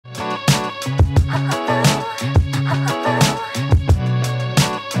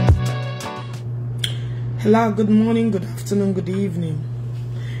Hello, good morning, good afternoon, good evening,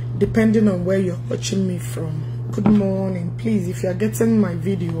 depending on where you're watching me from. Good morning. Please, if you're getting my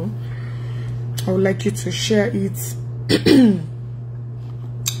video, I would like you to share it.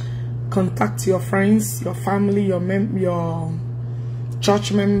 Contact your friends, your family, your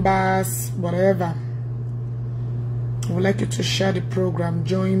church members, whatever. I would like you to share the program.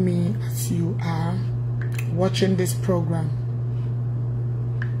 Join me as you are watching this program.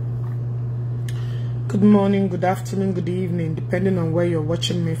 Good morning, good afternoon, good evening, depending on where you're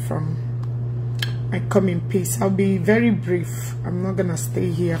watching me from. I come in peace. I'll be very brief. I'm not gonna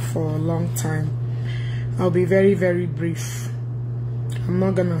stay here for a long time. I'll be very, very brief. I'm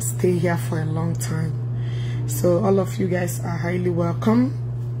not gonna stay here for a long time. So all of you guys are highly welcome.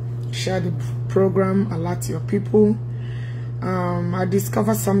 Share the program, alert your people. I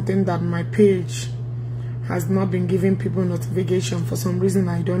discovered something that my page has not been giving people notification for some reason.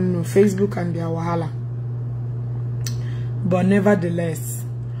 I don't know. Facebook and their wahala. But nevertheless,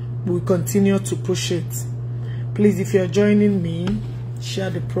 we continue to push it. Please, if you're joining me,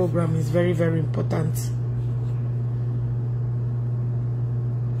 share the program. It's very, very important.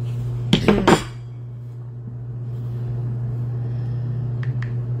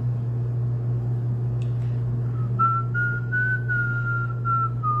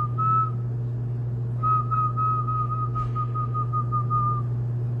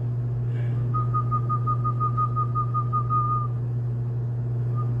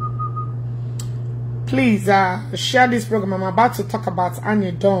 Please share this program. I'm about to talk about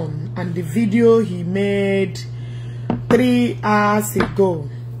Anyidons and the video he made 3 hours ago.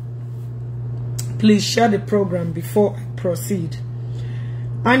 Please share the program before I proceed.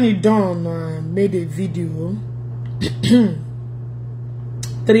 Anyidons made a video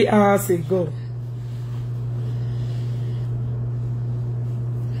 3 hours ago.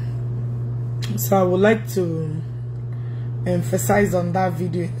 So I would like to emphasize on that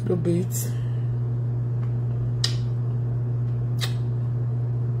video a little bit.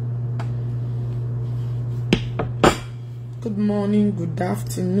 Good morning, good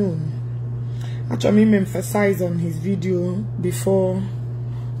afternoon. Actually, I'm emphasize on his video before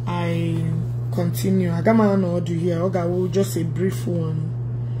I continue. I got my own audio here. Okay, just a brief one.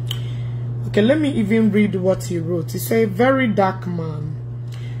 Okay, let me even read what he wrote. He said, "Very dark man,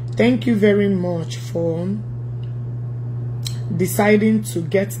 thank you very much for deciding to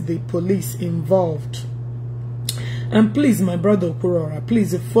get the police involved. And please, my brother Okwuluora,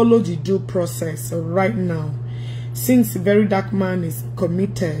 please follow the due process right now. Since Verydarkman is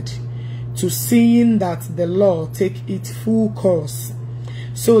committed to seeing that the law take its full course,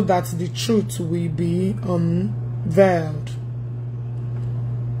 so that the truth will be unveiled."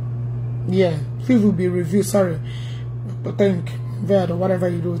 Yeah, truth will be revealed. Sorry, I think veiled or whatever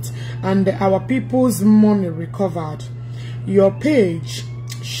he wrote. And our people's money recovered. Your page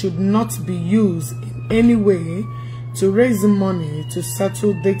should not be used in any way to raise money to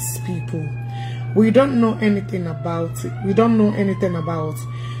settle these people. We don't know anything about it. We don't know anything about it.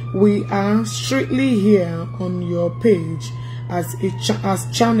 We are strictly here on your page as a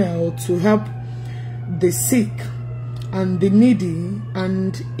channel to help the sick and the needy.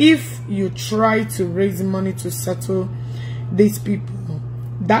 And if you try to raise money to settle these people,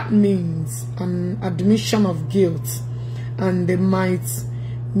 that means an admission of guilt, and they might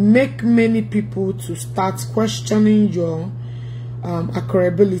make many people to start questioning your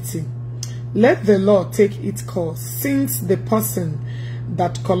accountability. Let the law take its course, since the person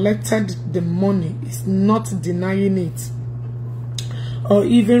that collected the money is not denying it or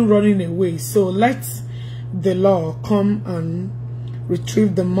even running away. So let the law come and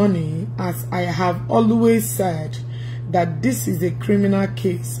retrieve the money. As I have always said, that this is a criminal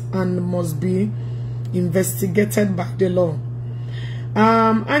case and must be investigated by the law.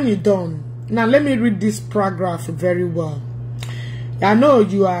 Anyidons. Now let me read this paragraph very well. I know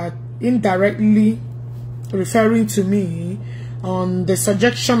you are indirectly referring to me on the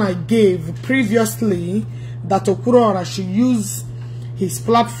suggestion I gave previously that Okwuluora should use his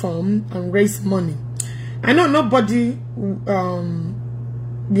platform and raise money. I know nobody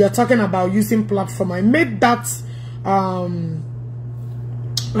we are talking about using platform. I made that I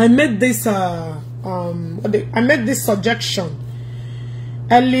made this suggestion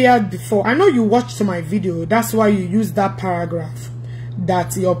earlier before. I know you watched my video, that's why you used that paragraph,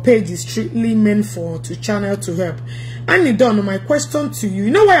 that your page is strictly meant for to channel to help. Anyidons, my question to you,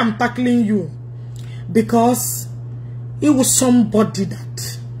 you know why I'm tackling you? Because it was somebody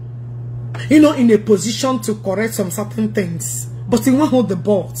that, you know, in a position to correct some certain things, but he won't hold the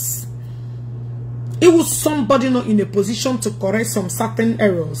balls. It was somebody not in a position to correct some certain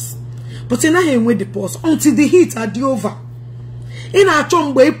errors, But in a way the pause until the heat are over. In a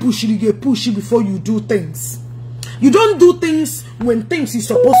chombe push you get pushy before you do things. You don't do things when things you're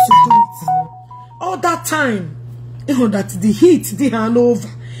supposed to do it. All that time, you know that the heat they hand over.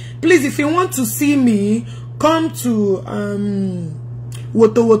 Please, if you want to see me, come to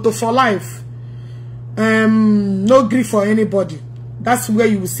Woto for life. No grief for anybody. That's where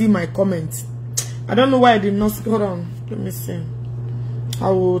you will see my comments. I don't know why I did not. Hold on, let me see. I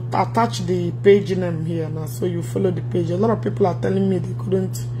will attach the page name here now, so you follow the page. A lot of people are telling me they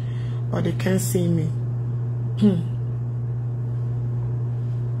couldn't or they can't see me.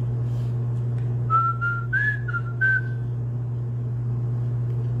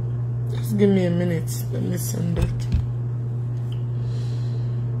 Just give me a minute. Let me send it.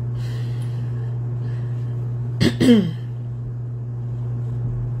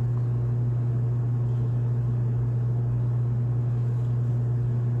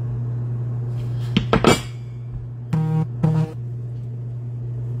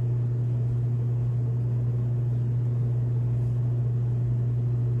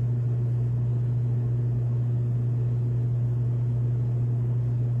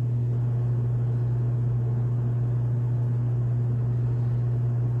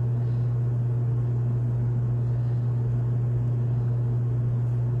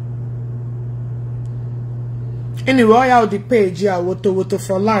 Anyway, I have the page here, Woto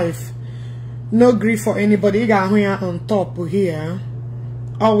for life. No grief for anybody. You got here on top here.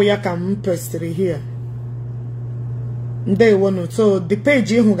 Or we can paste it here. They want so the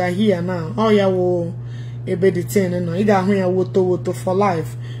page you got here now. Oh yeah, will be detained. No, you got here Woto for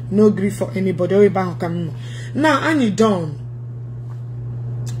life. No grief for anybody. Oh, you come now. Anyidons.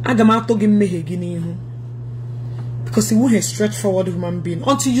 I got to give me a because he won't a straightforward human being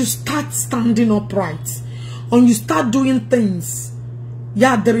until you start standing upright. When you start doing things,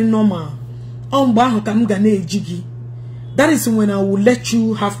 yeah, very normal. That is when I will let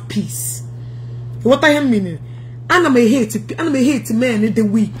you have peace. What I am meaning, and I may hate men in the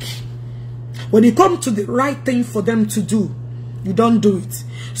weak. When it comes to the right thing for them to do, you don't do it.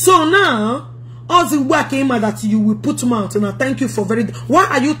 So now, all the work that you will put out, and I thank you for why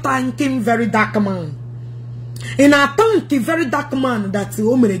are you thanking Verydarkman? And I thank the Verydarkman that's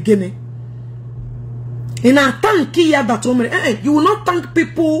Omenala. And I thank here that you will not thank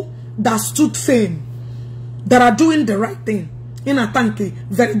people that stood firm, that are doing the right thing. And I thank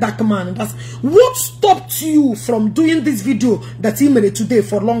Verydarkman. That's what stopped you from doing this video that he made today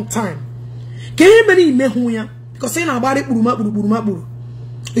for a long time. Because saying about it, you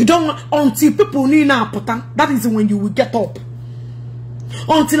don't until people need now. That is when you will get up.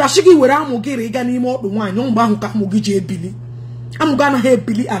 Until I shiki where I'm gonna get any more the wine. I'm gonna have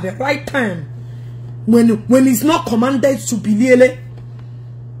Billy at the right time. When it's not commanded to be lele.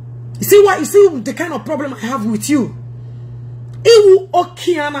 You see the kind of problem I have with you. You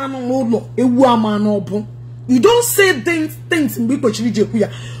don't say things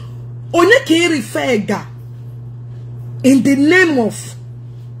in the name of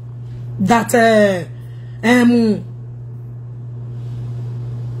that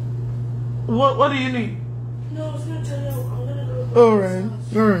what do you need? No, I was gonna tell you I'm gonna go.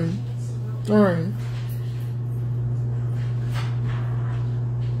 Alright.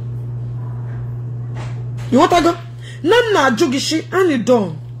 You want to go? Namna Jogishi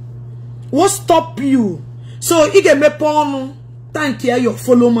Anyidons. What stop you? So you get me porn. Thank you, your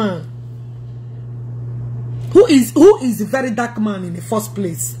follow man. Who is the Verydarkman in the first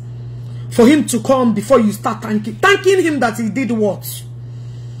place? For him to come before you start thanking him that he did what?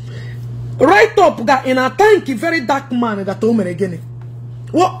 Right up that in a thank you Verydarkman that Omen again.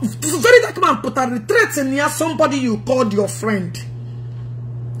 What Verydarkman put a retreat near somebody you called your friend.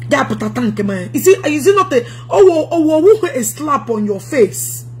 Yeah, put a thank you, man. Is it not a slap on your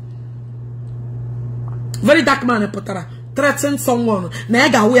face? Verydarkman put a threaten someone.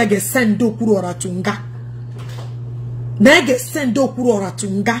 Nega we get send Okwuluora tunga. Nega send Okwuluora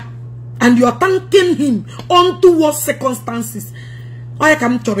tunga. And you are thanking him unto what circumstances? I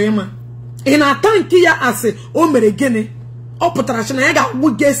come to Rema. In a thank you as a Omerigene.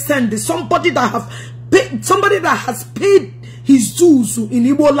 We get send somebody that has paid his dues in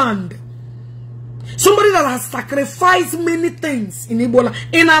Igbo Land. Somebody that has sacrificed many things in Igbo Land.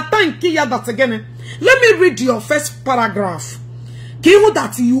 In a thank you that again. Let me read your first paragraph.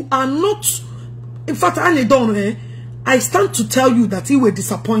 That you are not. In fact, Anyidons, I stand to tell you that you were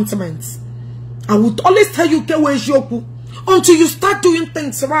disappointments. I would always tell you until you start doing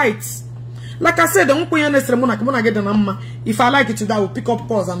things right. Like I said, if I like it today, I will pick up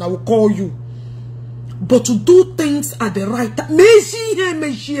calls and I will call you. But to do things at the right time,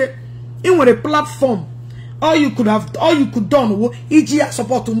 In with a platform, all you could done was Iji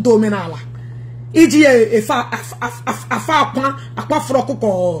support Ndi Omenala. Iji a far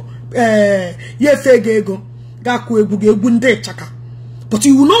froko ye fegego gaku egunde chaka. But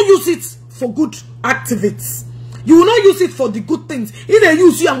you will not use it for good activities. You will not use it for the good things. If they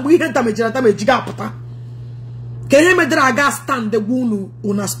use you and we hate damage gapata. Can you make stand the wound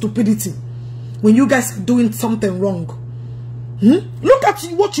on a stupidity when you guys are doing something wrong? Look at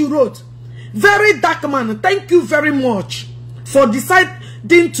what you wrote. Very dark man. Thank you very much for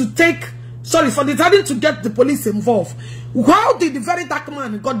deciding to get the police involved. How did the very dark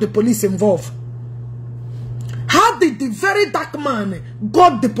man got the police involved? How did the very dark man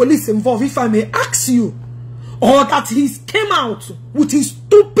got the police involved, if I may ask you? Or that he came out with his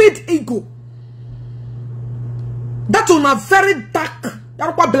stupid ego. That on a very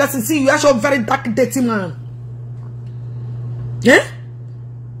dark, blessing. See, you are a very dark, dirty man. Yeah?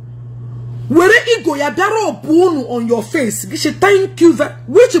 Where ego ya daro punu on your face? Thank you.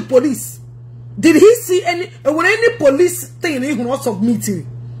 Which police? Did he see any police thing he not submitting?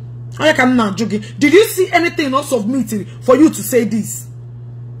 I can not joking. Did you see anything not submitting for you to say this?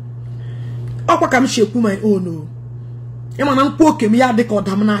 My own.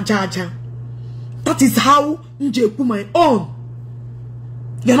 That is how my own.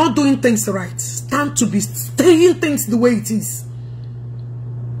 You're not doing things right. Stand to be saying things the way it is.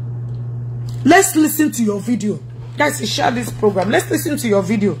 Let's listen to your video. Guys, share this program. Let's listen to your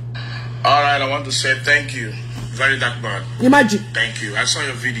video. Alright, I want to say thank you. Very dark man. Imagine. Thank you. I saw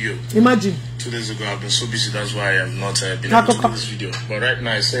your video. Imagine. 2 days ago, I've been so busy. That's why I have not been able to do this video. But right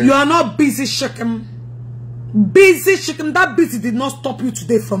now, I said... You are not busy, Shekem. Busy, Shekem. That busy did not stop you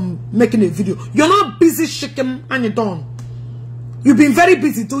today from making a video. You're not busy, Shekem, and you're done. You've been very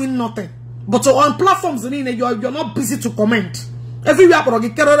busy doing nothing. But on platforms, you're not busy to comment. Everywhere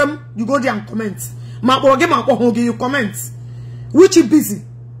you go there and comment. You comment. Which is busy.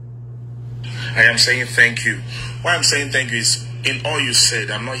 I am saying thank you. Why I'm saying thank you is, in all you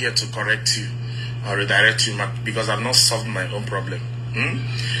said, I'm not here to correct you or redirect you because I've not solved my own problem.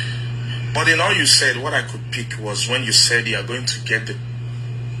 But in all you said, what I could pick was when you said you are going to get the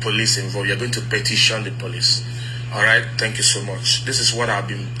police involved, you're going to petition the police. All right, thank you so much. This is what I've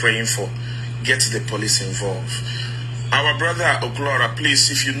been praying for. Get the police involved. Our brother Okwuluora, please,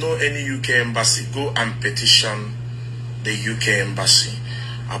 if you know any UK embassy, go and petition the UK embassy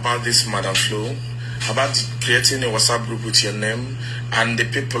about this Madam Flo, about creating a WhatsApp group with your name and the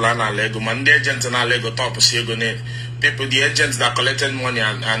people and Lego, and the agents and Lego top people, the agents that collected money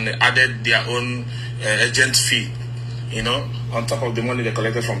and added their own agent fee, you know, on top of the money they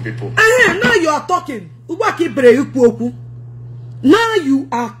collected from people. Now you are talking. Now you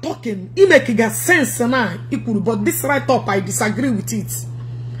are talking. It makes sense now. But this right up, I disagree with it.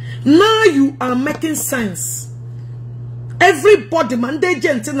 Now you are making sense. Everybody, man, they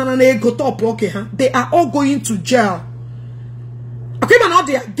go top, okay, huh? They are all going to jail. Okay, but now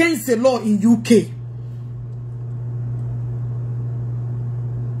they are against the law in UK.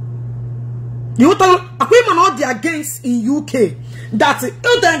 You tell okay, man, now they are against in UK. That's it.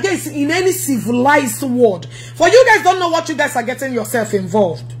 They're against in any civilized world. For you guys don't know what you guys are getting yourself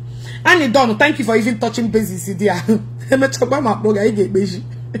involved. And you don't. Thank you for even touching bases there.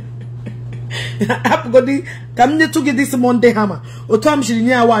 Come to get this Monday hammer. O Tom she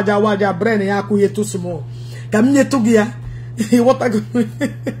near waja brain ya ku yetu small. Come near to gear. What I go.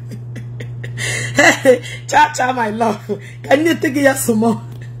 Cha my love. Can you take ya some more?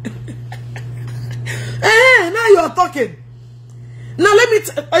 Now you are talking. Now let me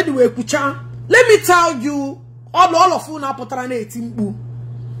anyway, Kucha. Let me tell you all of you now potrane timbu.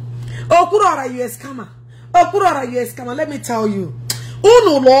 Okwuluora US scammer. Okwuluora US scammer. Let me tell you. Oh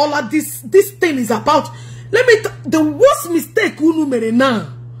no, Lola, this thing is about. Let me the worst mistake unu made now.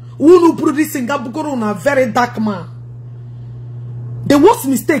 Unu producing a very dark man. The worst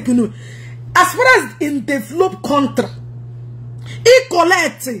mistake unu. As far as in developed country, he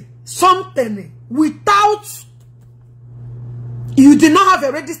collect something without you did not have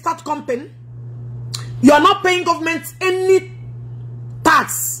a registered company. You are not paying government any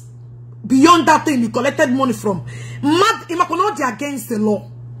tax beyond that thing you collected money from. Mad imakonodi against the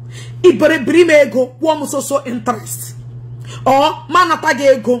law. Iberebrime so interest. Or manata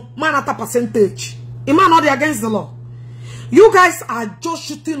ego, manata percentage. Imanodi against the law. You guys are just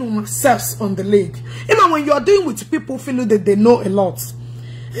shooting on yourselves on the leg. Even when you are doing with people feeling that they know a lot.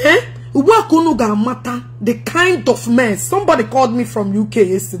 Eh? The kind of mess. Somebody called me from UK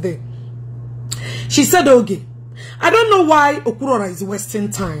yesterday. She said, okay, I don't know why Okwuluora is wasting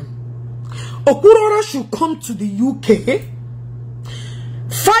time. Okwuluora should come to the UK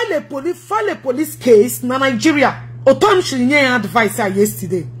file a police case na Nigeria. Otom should advice her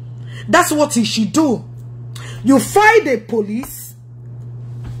yesterday. That's what he should do. You file the police.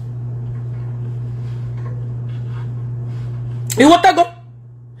 You want to go?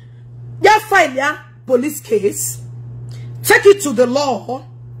 You file your police case. Take it to the law.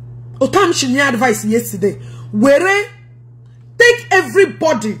 Otom should advice yesterday. Where take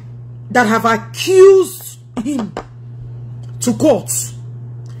everybody that have accused him to court.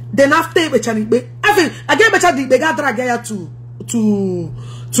 Then after again to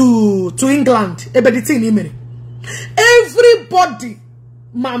England. Everybody,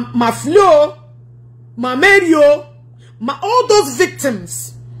 my Flo, my Mario, all those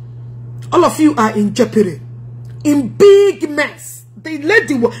victims, all of you are in jeopardy, in big mess. The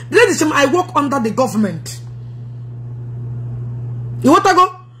lady, I work under the government. You want to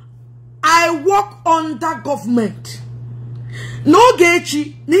go? I work under government. No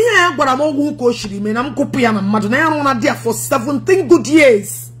Ogechi, niya gwara mo wu ko shiri me na mkopu ya na mmadu na ya no na there for 17 good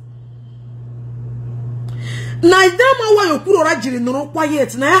years. Na idama wa Okwuluora jiri no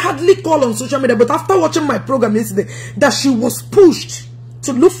quiet na I hardly call on social media, but after watching my program yesterday that she was pushed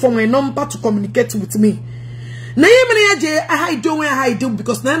to look for my number to communicate with me. Na yemene je I do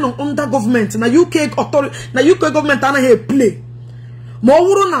because na no under government na UK authority na UK government ana here play. Mo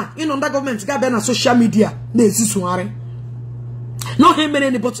wuru na in under government ga be na social media na ezisuare. Not him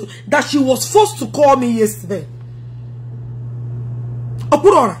but that she was forced to call me yesterday.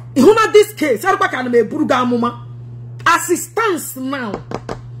 Okwuluora, ihuna this case, assistance now.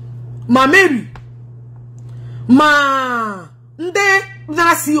 Ma Mary, ma Nde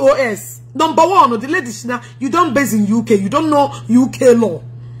na COS. Number one, the ladies now, you don't base in UK, you don't know UK law.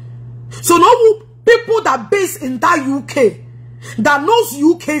 So no people that base in that UK, that knows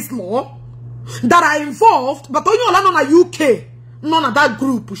UK's law, that are involved, but only on a UK. None of that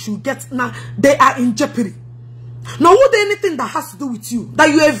group should get now. They are in jeopardy. Now, would anything that has to do with you, that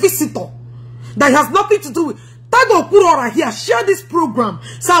you are a visitor, that has nothing to do with Tago Okwuluora here, share this program.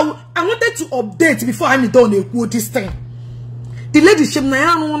 So I wanted to update before I done a quote this thing. The lady she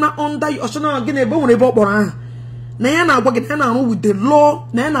na under you oshona again ebe won ebe okporo na ya na agwa gị na with the law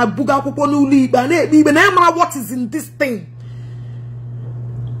na ya na buga akwụkwọ n'ụlọ ikpe na ekpe ikpe na ya mara what is in this thing.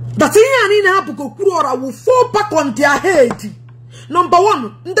 That ihe na Tago Okwuluora will fall back on their head. Number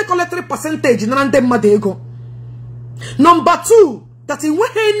one, the collectory percentage na nde mmadụ ego. Number two, that he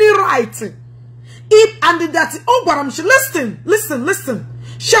won't any right. If and that listen.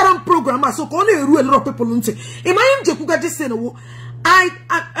 Share on program so can only a lot of people into. Imagine Jekuga just saying, I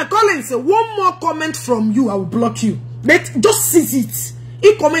call and say one more comment from you, I will block you. Just seize it.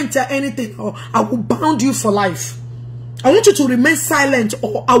 If comment or anything, or I will bound you for life. I want you to remain silent,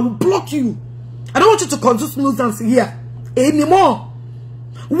 or I will block you. I don't want you to consult nuisance here anymore.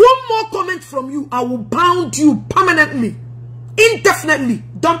 One more comment from you, I will bound you permanently, indefinitely.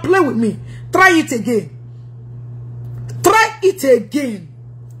 Don't play with me. Try it again. Try it again.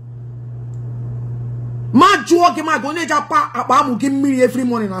 Ma jogi ma gone japa abamu give me every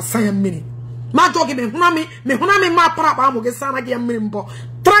morning and say mini. Ma jogi me hunami ma para abamu ge sana ge mbo.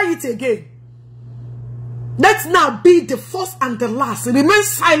 Try it again. Let's now be the first and the last. Remain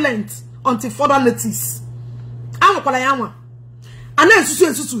silent until further notice. And then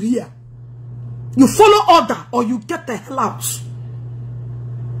to here. You follow order or you get the hell out.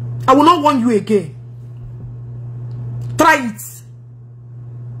 I will not warn you again. Try it.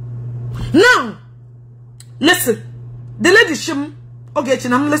 Now, listen. The lady Shim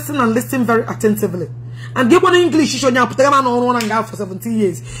Ogechi, I'm listening very attentively. And give one English, she showed me for 17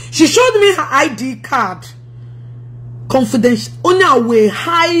 years. She showed me her ID card. Confidential. On our way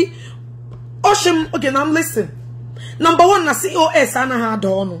high. Oshim, okay, now listen. Number one, na COS ana ha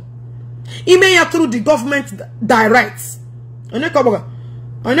dono. Email through the government direct.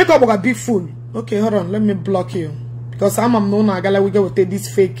 Oneka be full. Okay, hold on, let me block you. Because I'm known agala we get this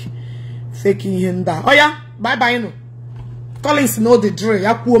fake in here. Oh yeah, bye bye no. Collins know the drill.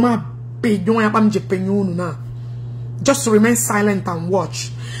 Just remain silent and watch.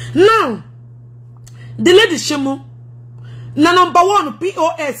 Now, the lady Shemu. Na number one,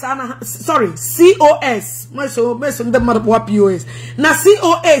 POS, sorry, COS. POS. Na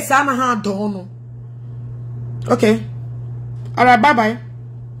COS, dono. Okay. Alright, bye-bye.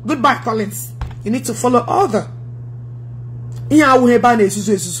 Goodbye, Collins. You need to follow order. Now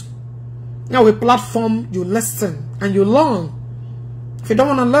we platform, you listen and you learn. If you don't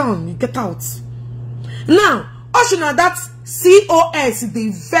want to learn, you get out. Now, also now that COS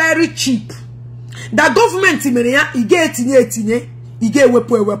is very cheap. That government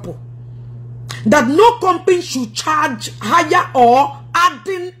that no company should charge higher or add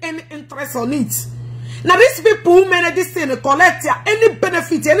adding any interest on it. Now these people who manage this thing collect any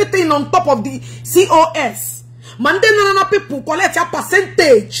benefit, anything on top of the COS. Mandela people collect a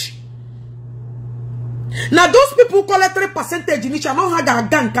percentage. Now those people collect 3% initial. No haga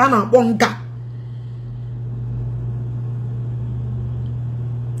gang kana bonga.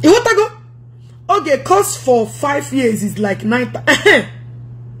 You want to go? Okay, cost for 5 years is like 1K.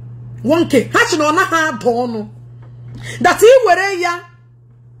 Hachi no na ha dono. That he were ya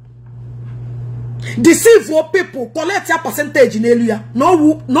deceive your people, collect your percentage in Elia.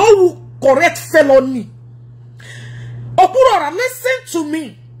 No correct felony. Okwuluora, listen to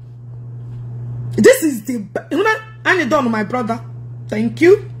me. This is the Anyidons, my brother. Thank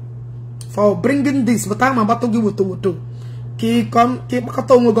you for bringing this. But I'm about to give it to keep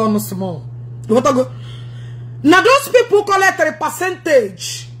small. Now those people collect a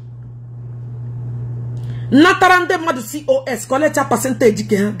percentage. Natarande madu COS collect a percentage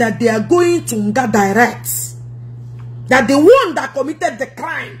that they are going to get direct. That the one that committed the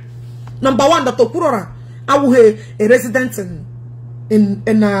crime. Number one, that Okwuluora, a resident in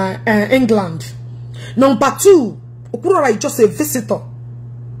England. Number two, Okwuluora is just a visitor.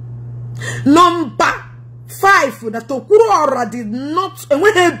 Number 5, that Okwuluora did not. And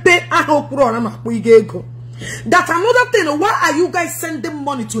when he pay Okwuluora, that's another thing. Why are you guys sending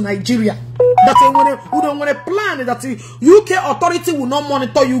money to Nigeria? That we don't want to plan that the UK authority will not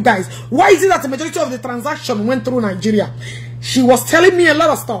monitor you guys. Why is it that the majority of the transaction went through Nigeria? She was telling me a lot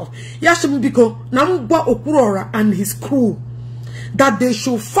of stuff. Yes, because Namba Okwuluora and his crew, that they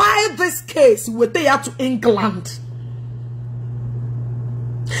should file this case with they are to England.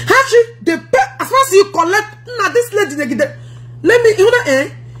 Actually, they pay as far as you collect. Now this lady, let me, you know,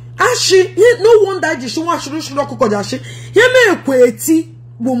 Ashi, no wonder she wants to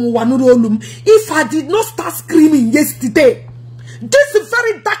if I did not start screaming yesterday, this is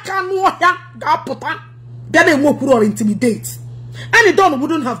very dark and then they will intimidate. Anyidons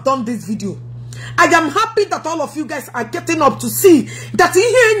wouldn't have done this video. I am happy that all of you guys are getting up to see that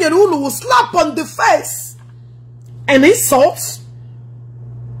here will slap on the face and insult.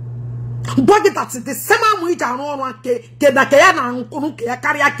 But that's the same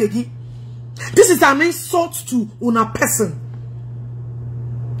this is an insult to una person.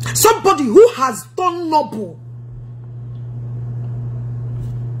 Somebody who has done noble.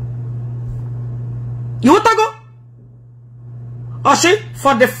 You want to go? Oshi,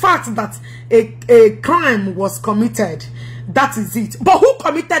 for the fact that a crime was committed, that is it. But who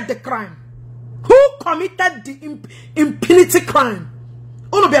committed the crime? Who committed the impunity crime?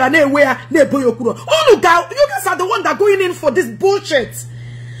 You guys are the one that are going in for this bullshit.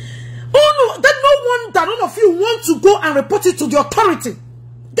 Oh no, that no wonder none of you want to go and report it to the authority.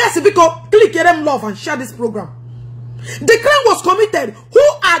 That's because click them love and share this program. The crime was committed. Who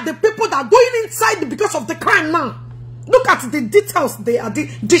are the people that are going inside because of the crime now? Look at the details they are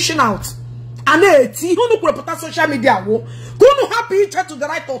dishing out. And who no social media who no happy each to the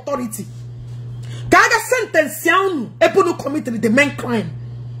right authority. Kaga sentence yaunu epo no committed the main crime.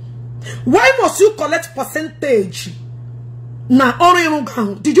 Why must you collect percentage? Now,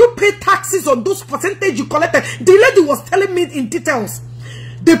 did you pay taxes on those percentage you collected? The lady was telling me in details.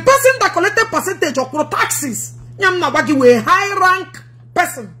 The person that collected percentage of taxes, a high rank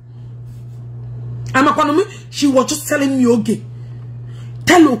person. She was just telling me, okay,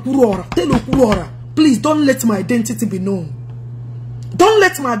 tell Okwuluora, please don't let my identity be known. Don't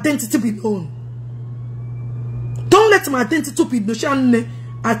let my identity be known. Don't let my identity be known.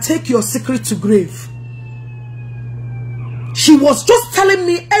 I take your secret to grave. She was just telling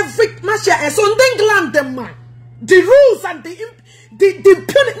me every the rules and the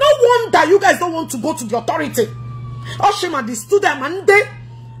impunity. No wonder you guys don't want to go to the authority. Oshima the student Monday.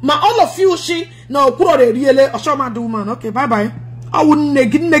 All of you no really Oshima the woman. Okay, bye bye. I wouldn't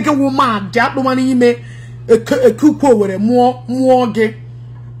neg woman. That woman me a kupo with a more gay.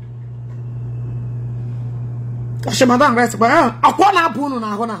 Oshima don't rest, but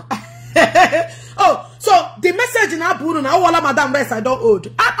oh, so the message in Abunu now, all Madam Rest I don't owe.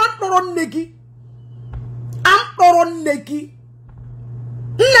 I'm not negi.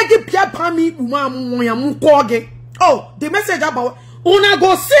 Negi pia pami mukoge. Oh, the message about una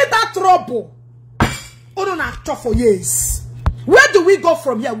go see that trouble. Una na talk for years. Where do we go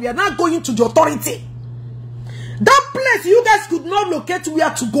from here? We are not going to the authority. That place you guys could not locate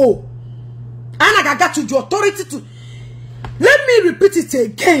where to go. And I got to the authority to. Let me repeat it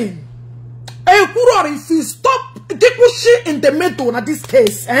again. If you stop pushing in the middle in this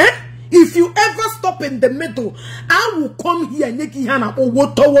case, if you ever stop in the middle, I will come here and make you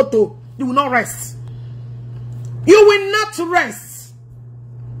woto. You will not rest. You will not rest.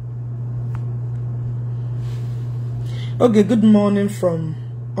 Okay, good morning from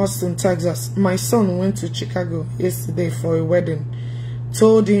Austin, Texas. My son went to Chicago yesterday for a wedding.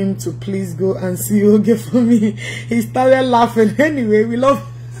 Told him to please go and see Oge for me. He started laughing. Anyway, we love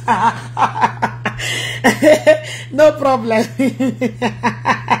no problem.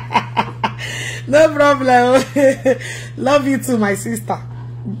 No problem. Love you too, my sister.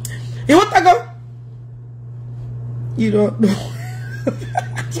 You want to go? You don't know.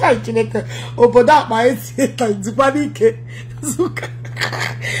 I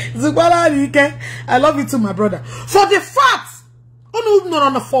love you too, my brother. For the fact,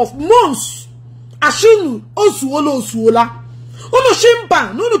 on the 4th months, Ashinu, Osuolo, Suola, Uno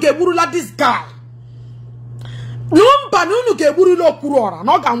Shimba, Nunu Geburula, this guy. Numba, Nunu Geburula, Kurora,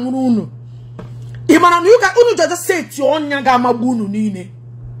 Nogamunu. Imana, you can only just say to your own Yagama Nine.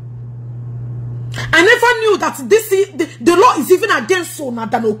 I never knew that the law is even against so than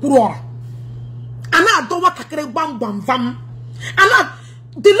Okwuluora. And I don't want to bam bam bam. And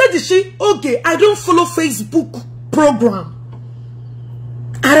the lady she okay, I don't follow Facebook program.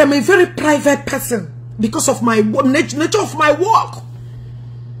 I am a very private person because of my nature of my work.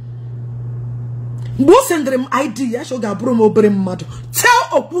 Most send them ID. I should go mad. Tell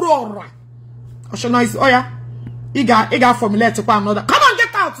Okwuluora. I should know. Oh yeah, he got formulate to another. Come on,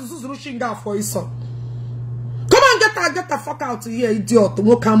 get out. For his son. Come on, get the fuck out of here, idiot.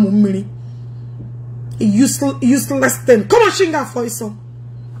 Won't come with me. Useless thing. Come on, shinga for his son.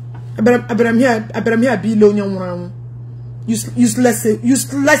 I better here be alone.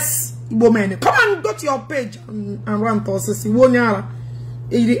 Useless woman. Come on, go to your page and run to us. Come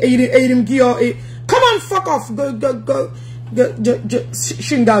on, fuck off. Go.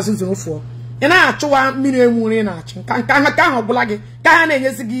 Shinga's is no for. And I actually million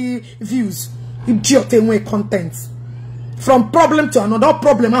views. Idiot content. From problem to another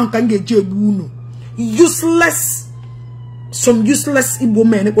problem, I can get you. Useless. Some useless Igbo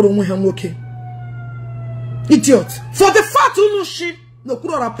men. Okay. Idiot. For the fact you shit, no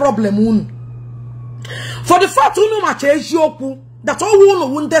a problem. For the fact you know much Yoku, that all who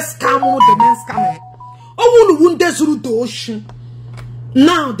wound scam the men scamming. All who wound through the ocean.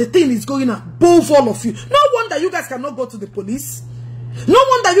 Now the thing is going above all of you. No wonder you guys cannot go to the police. No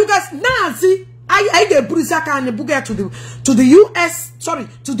wonder you guys now see I get Brizaka and Buga to the US, sorry,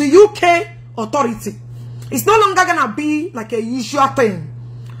 to the UK authority. It's no longer gonna be like a usual thing.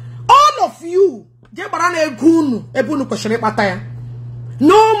 All of you,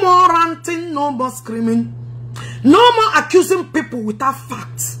 no more ranting, no more screaming, no more accusing people without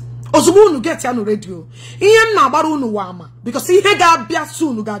facts. Osubunu get ya no radio. Iyan na baru no wama because he ga bia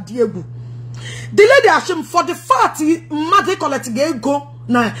soon ga diegu. The lady ashim for the fact mother collect go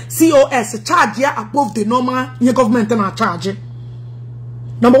na COS charge ya above the normal government na charge.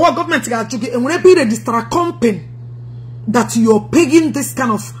 Number one, government ga chuki and when be register a company that you're paying this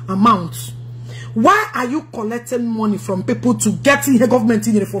kind of amount. Why are you collecting money from people to get in the government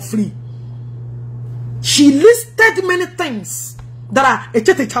in for free? She listed many things that are a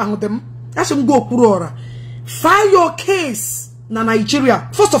chat them. That's go Okwuluora. File your case na Nigeria.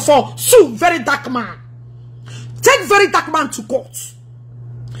 First of all, sue Verydarkman. Take Verydarkman to court.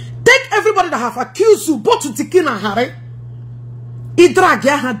 Take everybody that have accused you, both to Tikin and Harry. Drag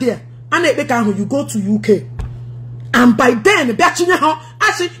ya there. And you go to UK. And by then, if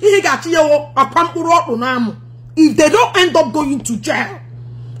they don't end up going to jail,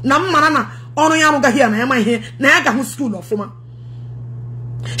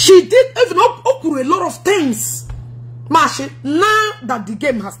 she did even up a lot of things. Mashi, now that the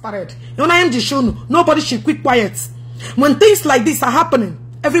game has started, nobody should keep quiet. When things like this are happening,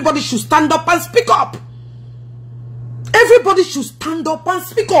 everybody should stand up and speak up. Everybody should stand up and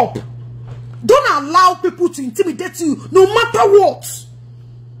speak up. Don't allow people to intimidate you, no matter what.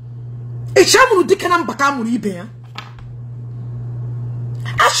 I should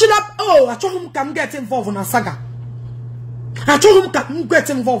have, I told him can get involved in a saga. I told him can get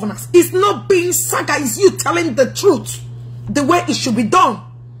involved in us. It's not being saga, it's you telling the truth. The way it should be done.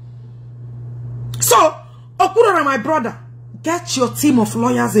 So, Okwuluora, my brother, get your team of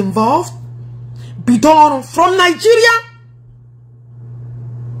lawyers involved. Be done from Nigeria.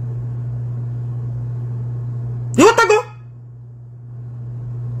 You want to go?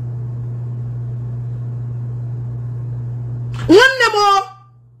 One more,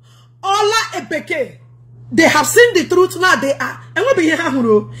 Ola Ebeke. They have seen the truth now. They are. And what be here?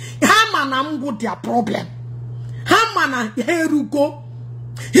 Hamana go their problem. Hamana herugo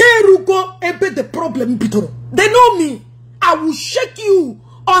ebe the problem bitoro. They know me. I will shake you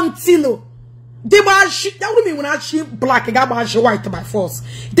until they will. That would mean when I shoot black, I got white by force.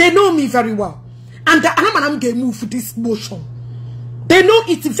 They know me very well. And the Anamanam game move this motion. They know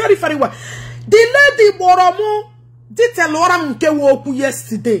it very, very well. The lady Boromo did tell Laura Mkewoku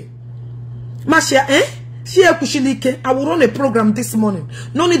yesterday. Masha, She Kushilike, I will run a program this morning.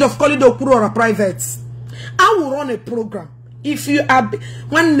 No need of calling the Okwuluora private. I will run a program. If you are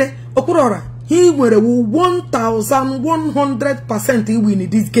one Okwuluora, he will 1,100% he win in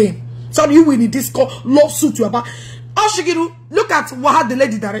this game. So you win in this lawsuit you about. Oshigiru, look at what the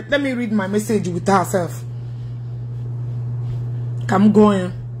lady direct. Let me read my message with herself. I'm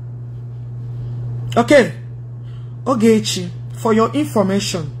going. Okay. Ogechi, for your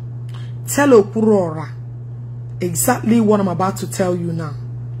information, tell Okwuluora exactly what I'm about to tell you now.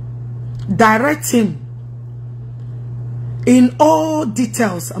 Direct him in all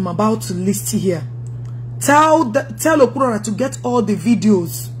details I'm about to list here. Tell Okwuluora to get all the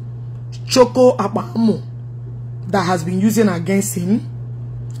videos Choko Abamo that has been using against him.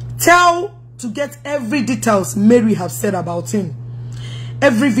 Tell to get every details Mary have said about him.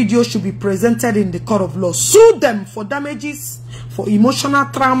 Every video should be presented in the court of law. Sue them for damages, for emotional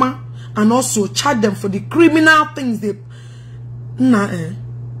trauma, and also charge them for the criminal things they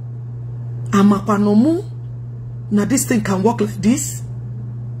Amapanomu. Now this thing can work like this.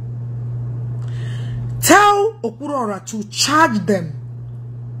 Tell Okwuluora to charge them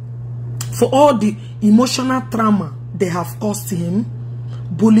for all the emotional trauma they have caused him,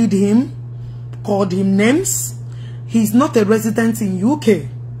 bullied him, called him names. He's not a resident in UK.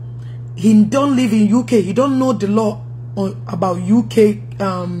 He don't live in UK. He don't know the law about UK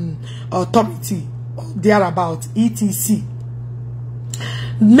authority, thereabout, etc.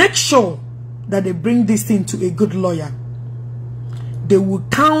 Make sure that they bring this thing to a good lawyer. They will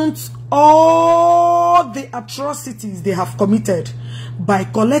count all the atrocities they have committed by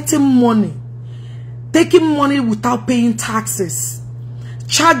collecting money, taking money without paying taxes,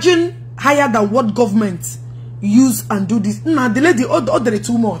 charging higher than what government use and do this. Nah, the lady ordered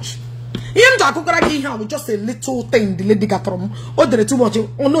too much. Just a little thing the lady got from ordered too much.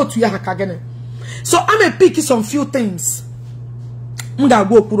 Oh no, to ya. So I'm a pick some few things.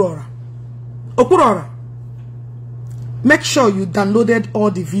 Okwuluora, make sure you downloaded all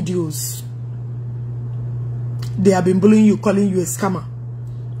the videos. They have been bullying you, calling you a scammer.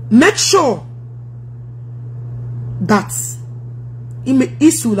 Make sure that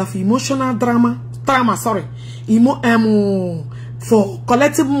issue of emotional trauma, for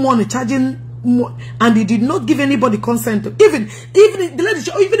collective money, charging more, and he did not give anybody consent. Even the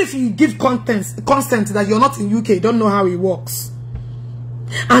lady, even if you give consent that you're not in UK, you don't know how it works.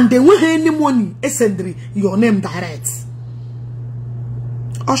 And they won't have any money, essentially, your name direct.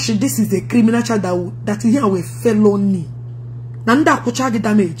 Oshi, this is a criminal charge that here with felony. Nanda could charge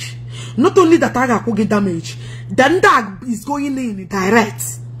damage. Not only that I could get damage, then that is going in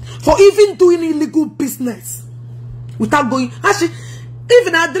direct for even doing illegal business without going. Actually,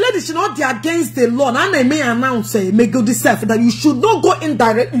 even the lady should not be against the law. And I may announce, may go this self that you should not go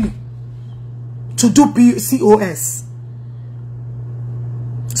indirectly to do COS.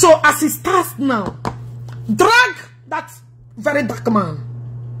 So as it starts now, drag that very dark man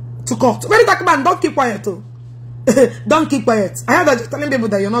to court. Very dark man, don't keep quiet too. Don't keep quiet. I heard that you're telling people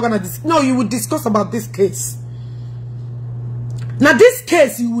that you're not gonna discuss. No, you would discuss about this case. Now this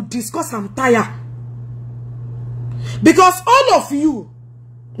case you would discuss Attire. Because all of you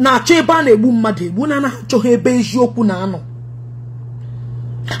na cheba na ebu mmadu ebu na na chohe ebe eziokwu na ano.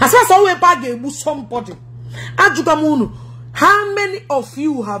 As far as always bag ebu somebody. Ajugamunu. How many of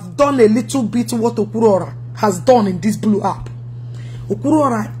you have done a little bit what Okwuluora has done in this blue app?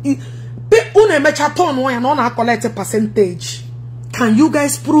 Okwuluora, collect a percentage. Can you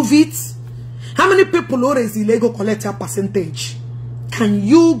guys prove it? How many people always illegal collect a percentage? Can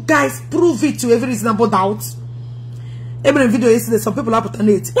you guys prove it to every reasonable doubt? Every video yesterday, some people are putting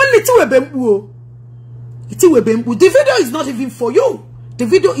it. The video is not even for you. The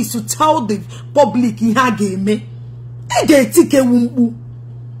video is to tell the public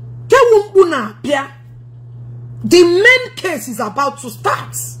the main case is about to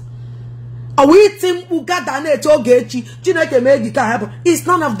start. It's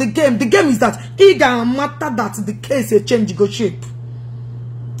none of the game. The game is that it doesn't matter that the case a change go shape.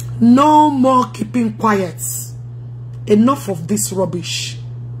 No more keeping quiet. Enough of this rubbish.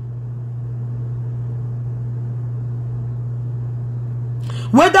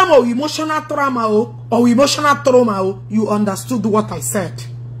 Whether more emotional trauma or emotional trauma, you understood what I said.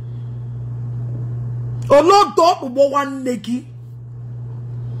 Whether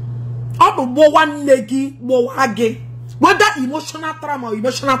emotional trauma or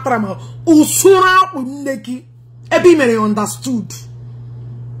emotional trauma, usura unegi. Ebi mere understood.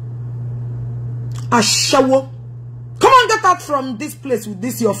 Ashawo. Come on, get out from this place with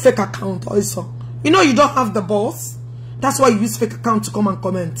this your fake account also. You know you don't have the balls. That's why you use fake account to come and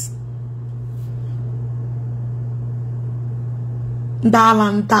comment.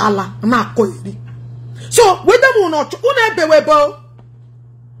 Ndala, na koiri. So, whether or not, where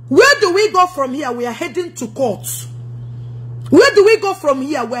do we go from here? We are heading to court. Where do we go from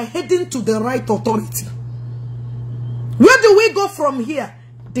here? We are heading to the right authority. Where do we go from here?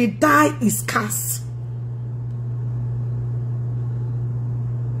 The die is cast.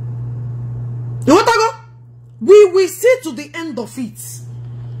 You want to go? We will see to the end of it.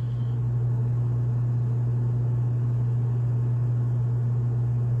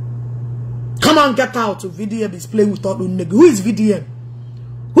 Come on, get out. VDM is playing with all the nigga. Who is VDM?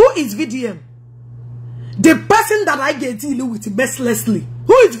 Who is VDM? The person that I get deal with mercilessly.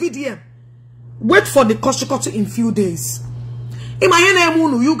 Who is VDM? Wait for the Koshikoto in few days. In my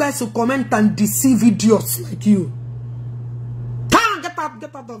name, you guys will comment and deceive idiots like you. Come on, get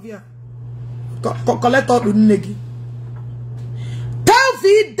out of here. Collect all the nigga. Tell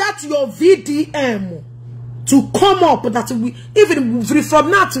V that your VDM to come up that we even from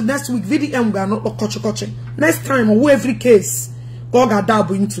now to next week VDM we are not koche. Next time or every case God got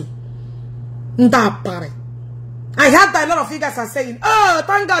dab into. I heard that a lot of you guys are saying, oh,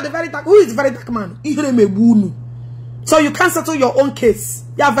 thank God the very dark. Who is very dark man? So you can't settle your own case.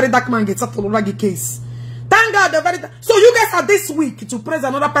 Yeah, very dark man gets settled already case. Thank God the very dark. So you guys are this week to praise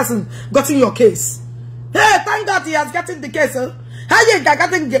another person getting your case. Hey, thank God he has gotten the case. Huh? How you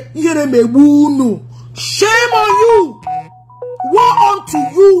getting shame on you. Woe unto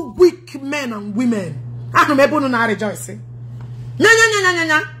you weak men and women. I don't know rejoicing.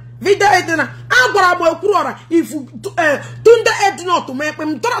 Video edina. Agora mo Okwuluora if you tunda edina to make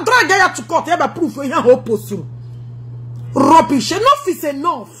him drag ya to court ya proof we here hope post. Rubbish. Enough is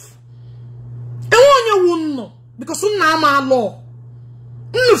enough. And one you won't know because una ma law.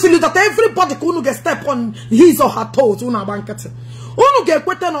 You feel that everybody can get step on his or her toes una banket. Unu get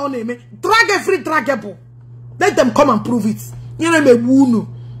question on him. Drag every draggable. Let them come and prove it. You know me wunu.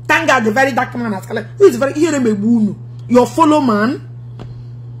 Thank God the very dark man has who is very you know me wunu. Your fellow man.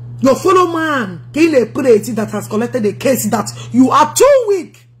 Your fellow man in a place that has collected a case that you are too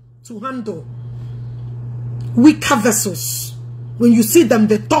weak to handle. Weaker vessels. When you see them,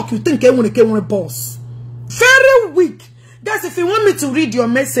 they talk, you think they want to boss. Very weak. Guys, if you want me to read your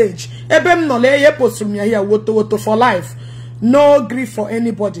message, for life. No grief for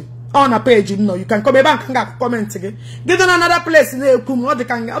anybody. On a page, no, you can come back and comment again. Get on another place in the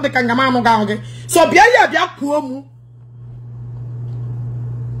so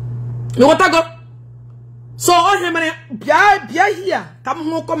you want to go? So all him here. Come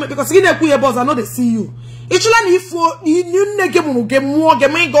home, comment because you know your boss. I know they see you. It's like if you get more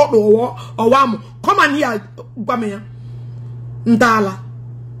game go or wam. Come on here, Bamia. Ndala.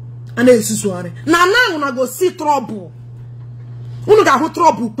 And then Susuare. Now una go see trouble. Unu ga hu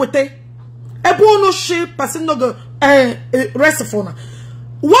trouble kwete. Ebo no she person no go rest for.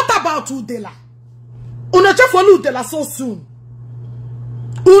 What about Udela? Una check for Udela so soon.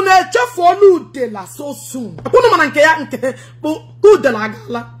 Una follow de la so soon. Akuno mananke ya nke bu de la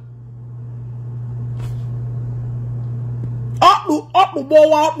gala. Okpu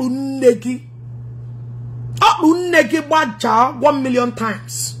bowa okpu nnegi. Okpu nnegi gbaja 1 million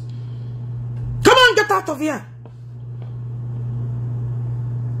times. Come on, get out of here.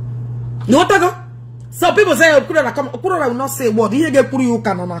 You want to go? So people say Okwuluora come. Okwuluora will not say a word. He get put you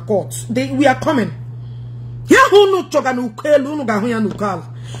can on a court. We are coming.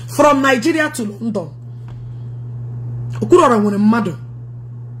 From Nigeria to London. Okwuluora were mad.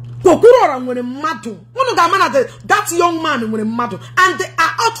 Okwuluora were mad. That young man were mad. And they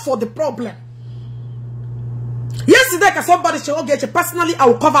are out for the problem. Yesterday, somebody said, okay, personally, I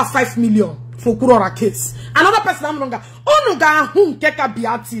will cover 5 million for Okwuluora case. Another person, I'm longer. Onuga hun keka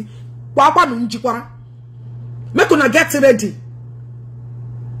biati. Wapa nunjikwara. Make una get ready.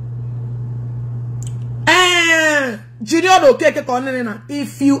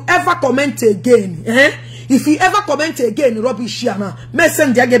 If you ever comment again, if you ever comment again, rubbish,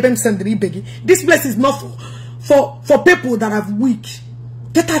 this place is not for people that are weak.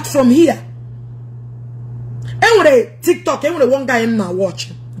 Get out from here. Anyway, TikTok, anyway, one guy in now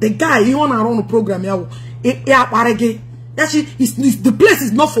watching. The guy, he want to run a program. The place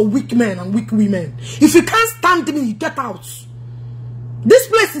is not for weak men and weak women. If you can't stand me, get out. This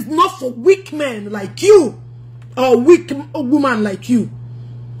place is not for weak men like you. Or weak woman like you.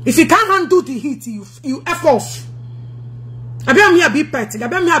 If you can't handle the heat, you F off. I be here be petty. I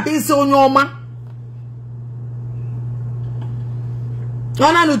be here be so normal.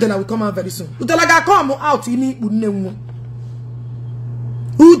 Udela will come out very soon. Udela ga come out in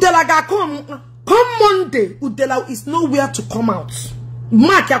Udela ga come Monday. Udela is nowhere to come out.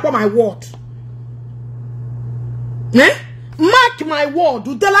 Mark my word. Mark my word.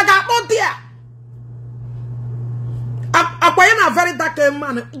 Udela ga not there. Akwayana very dark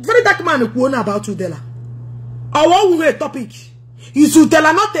man. Very dark man who know about Udela. I want a topic. Is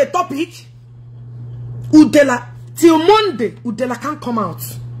Udela not a topic? Udela till Monday, Udela can't come out.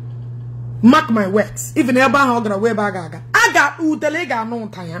 Mark my words. Even if I got way back, I got Udela no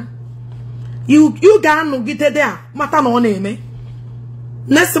time. You got no get there. Mata no name.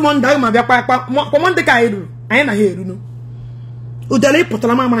 Next Monday, my papa, Monday Kairu. I ain't here, you know. Udela put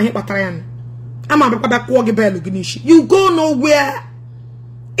a man hit Batarian. I'm a back walking bell. You go nowhere.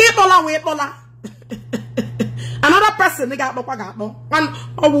 $8. Another person, they got no. One,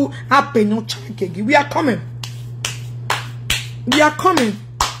 oh, happy no check. We are coming. We are coming.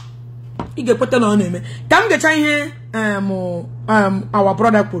 You get put on him. Come get here. Our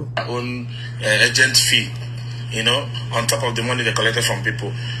brother pool. Own agent fee, you know, on top of the money they collected from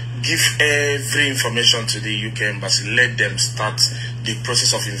people. Give every information to the UK embassy. Let them start the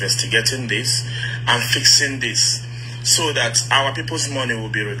process of investigating this and fixing this, so that our people's money will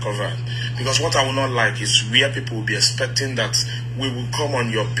be recovered. Because what I will not like is where people will be expecting that we will come on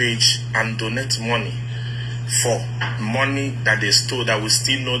your page and donate money for money that they stole, that we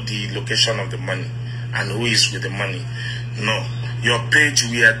still know the location of the money and who is with the money. No. Your page,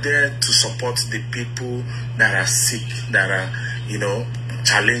 we are there to support the people that are sick, that are, you know,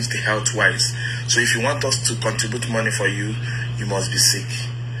 challenged health-wise. So if you want us to contribute money for you, you must be sick.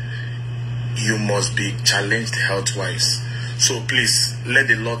 You must be challenged health-wise. So please, let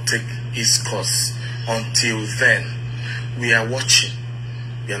the Lord take His course. Until then, we are watching.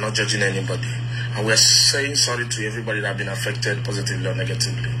 We are not judging anybody. And we are saying sorry to everybody that have been affected positively or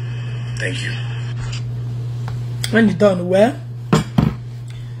negatively. Thank you. When you're done, well,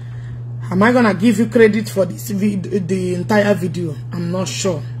 am I gonna give you credit for this the entire video? I'm not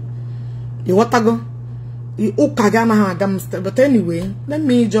sure. But anyway, let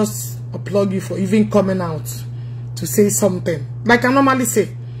me just applaud you for even coming out to say something. Like I normally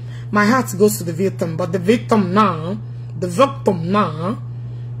say, my heart goes to the victim, but the victim now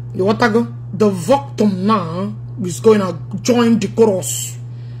is going to join the chorus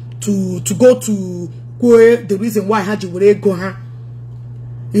to go to the reason why Haji will go.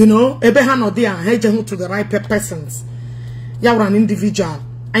 You know, Ebehan or there, to the right persons. You're an individual.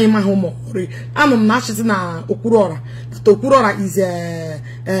 I am a homo. I'm not na Okwuluora. That Okwuluora is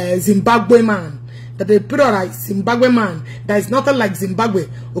a Zimbabwe man. That the Okwuluora is Zimbabwe man. That is nothing like Zimbabwe.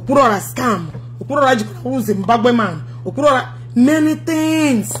 Okwuluora scam. Okwuluora is Zimbabwe man. Okwuluora many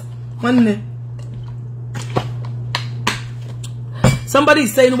things. Somebody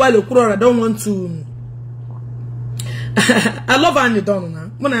is saying while Okwuluora don't want to. I love Anyidons now.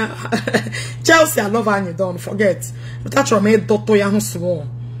 Chelsea, I love Anyidons. Forget. But that's what made Dr. Yahu small.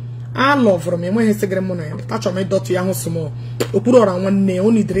 I love from him when he's a grandmother. That's what made Dr. Yahu small. Okwuluora one day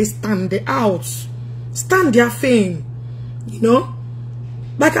only they stand out. Stand their fame. You know?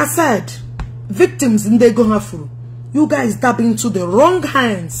 Like I said, victims in the Gohafuru. You guys dab into the wrong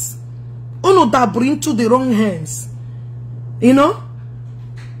hands. Oh no, dab into the wrong hands. You know?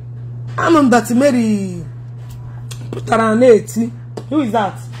 I know that Mary. Who is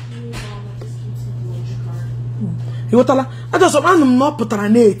that? I just want not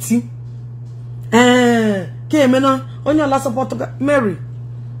Putaraneti. On your last support, Mary.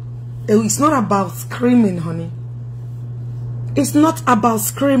 It's not about screaming, honey. It's not about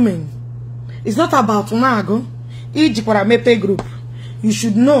screaming. It's not about Nago. Each parameter group. You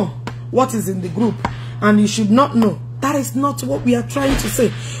should know what is in the group, and you should not know. That is not what we are trying to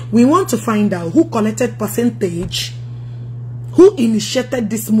say. We want to find out who collected percentage. Who initiated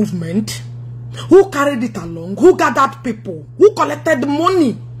this movement? Who carried it along? Who gathered people? Who collected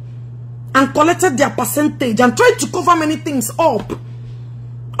money and collected their percentage and tried to cover many things up?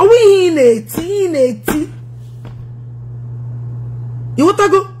 Are we in 80? You want to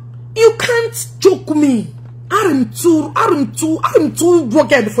go? You can't choke me. I'm too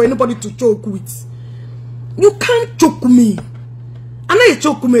rugged for anybody to choke with. You can't choke me. I know you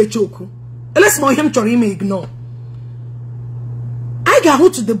choke me, choke. Let's not him to me ignore. I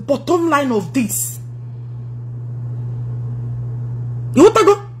got to the bottom line of this. You want to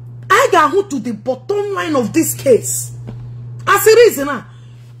go? I got to the bottom line of this case. As a reason,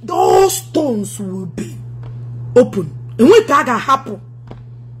 those stones will be open. And when that happen,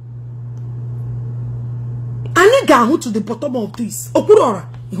 I got to the bottom of this.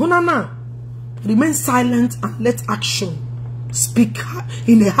 Okwuluora, remain silent and let action speak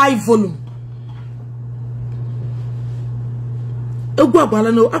in a high volume.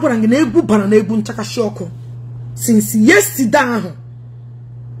 Since yesterday,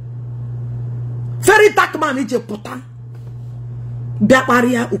 Verydarkman ije puta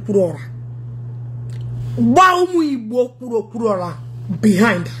Biakparia Okwuluora. Gba umu Igbo Okwuluora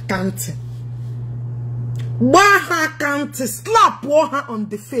behind her county. Gba her county, slap her on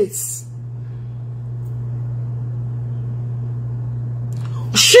the face.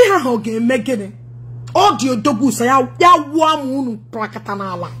 She ha hoge megene. Audio dogu sa ya wamu prakata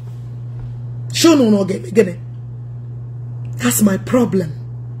na ala. She no hoge megene. That's my problem.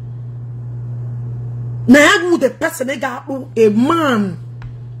 Now the person a man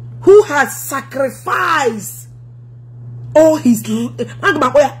who has sacrificed all his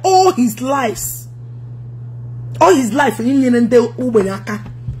lives. All his life in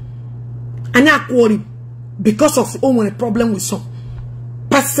the because of a problem with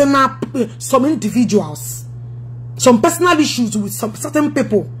some individuals, some personal issues with some certain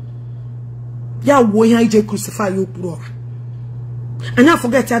people. Yeah, why I crucify you, Okwuluora. And now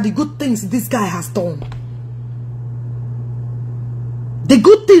forget the good things this guy has done. The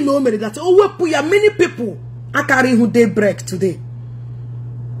good thing normally that many people are carrying who they break today.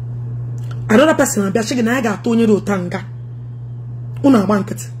 Another person I got Tony Rotanga. Una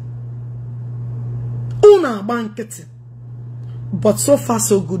banket. But so far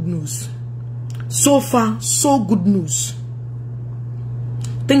so good news. So far so good news.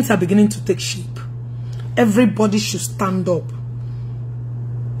 Things are beginning to take shape. Everybody should stand up.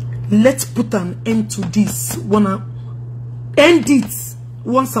 Let's put an end to this. Wanna end it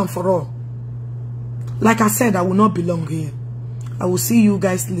once and for all. Like I said, I will not belong here. I will see you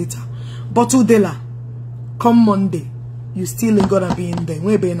guys later. But Udela, come Monday, you still ain't gonna be in there.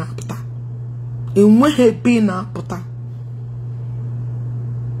 We be na puta. In we be na puta.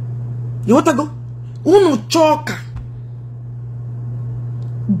 You want to go? Uno choka.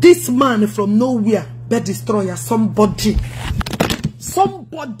 This man from nowhere, bed destroyer, somebody.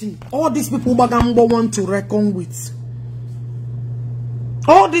 Somebody. All these people Bagamba want to reckon with.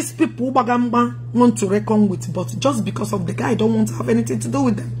 All these people Bagamba want to reckon with, but just because of the guy, don't want to have anything to do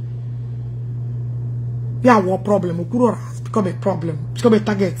with them. Yeah, what problem? Okwuluora has become a problem. It's become a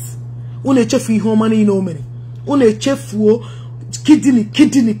target. Une chefu money no money. Une chefu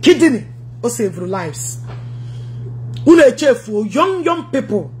kidney. Or save lives. Une chefu young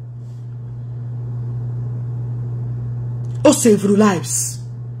people. Or save lives.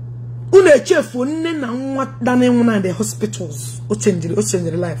 Une chefu nena what done in the hospitals. Or change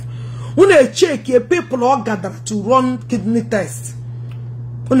their life. Une check people all gather to run kidney tests.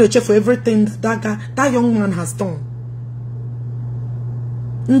 Une check for everything that young man has done.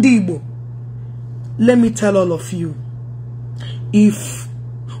 Ndi Igbo, let me tell all of you, if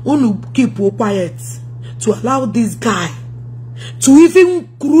you keep quiet to allow this guy to even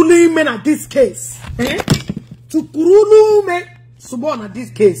kurulu men at this case, to kurulu men subon at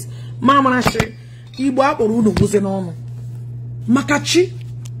this case, mama na she Igbo akporo unu guze n'ọnụ makachi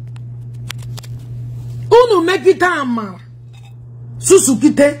unu megide ama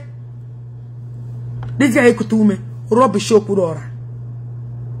susukite this guy ekutume rubbish Okwuluora.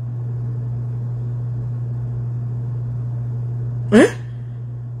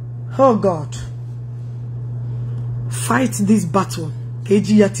 Oh God, fight this battle.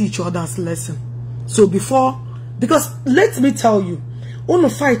 KG teach others lesson. So because let me tell you, on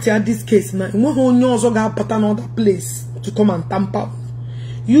fight at this case now, you also got put another place to come and tamper.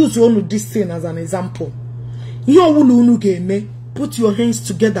 Use this thing as an example. Put your hands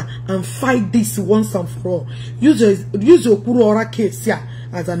together and fight this once and for all. Use Okwuluora case here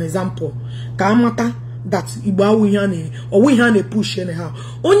as an example. Kamata that Igbo we push anyhow.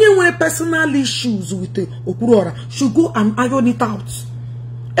 Only when personal issues with Okwuluora should go and iron it out.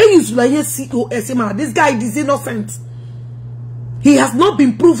 This guy is innocent. He has not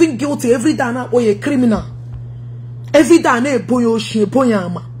been proven guilty every day now or a criminal. Every day na boyo she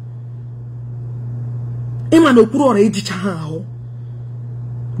boyama.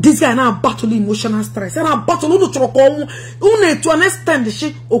 This guy now battle emotional stress. And I battle to understand the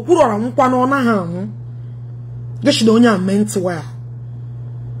shit Okwuluora This is the only meant well.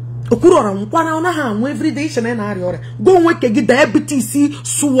 Okwuluora every day go and get diabetes,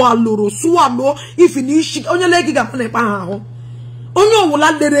 swallow. If you need on your leg, you got on your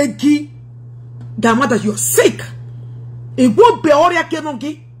leg, that you're sick. It won't be all your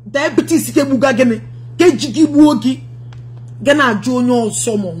kenogi, diabetes, kebugagene, kejigi wogi, gana junior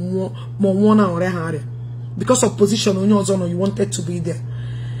someone more or because of position on your zone, you wanted to be there.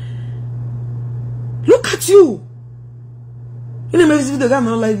 Look at you. You know, make this video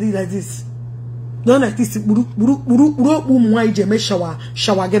not like this. Don't like this.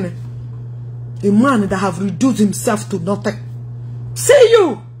 Shower again. A man that have reduced himself to nothing. See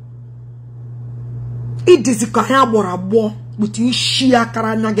you. It is a kahabo with Ishi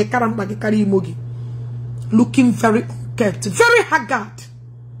looking very unkempt, very haggard.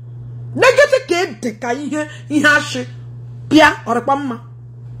 Negative get the kai hashi pia or pamma.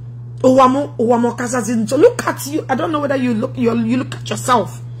 Owamo kasazin. So look at you. I don't know whether you look at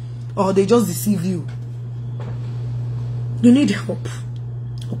yourself or they just deceive you. You need help.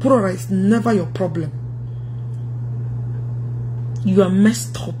 Okwuluora is never your problem. You are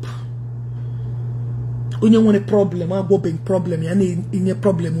messed up. When you want a problem, I'm bobbing problem. You need a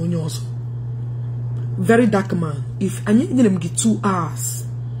problem when you also. Very dark man. If I need them get 2 hours,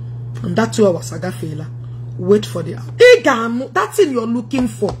 and that 2 hours I got failure. Wait for the hour. That's in you're looking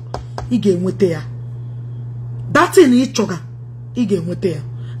for. Again with there. That's in each other. Again with there.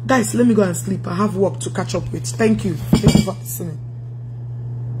 Guys, let me go and sleep. I have work to catch up with. Thank you. Thank you for listening.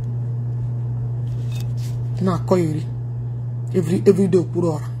 Now, every day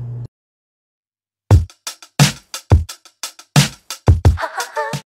Okwuluora.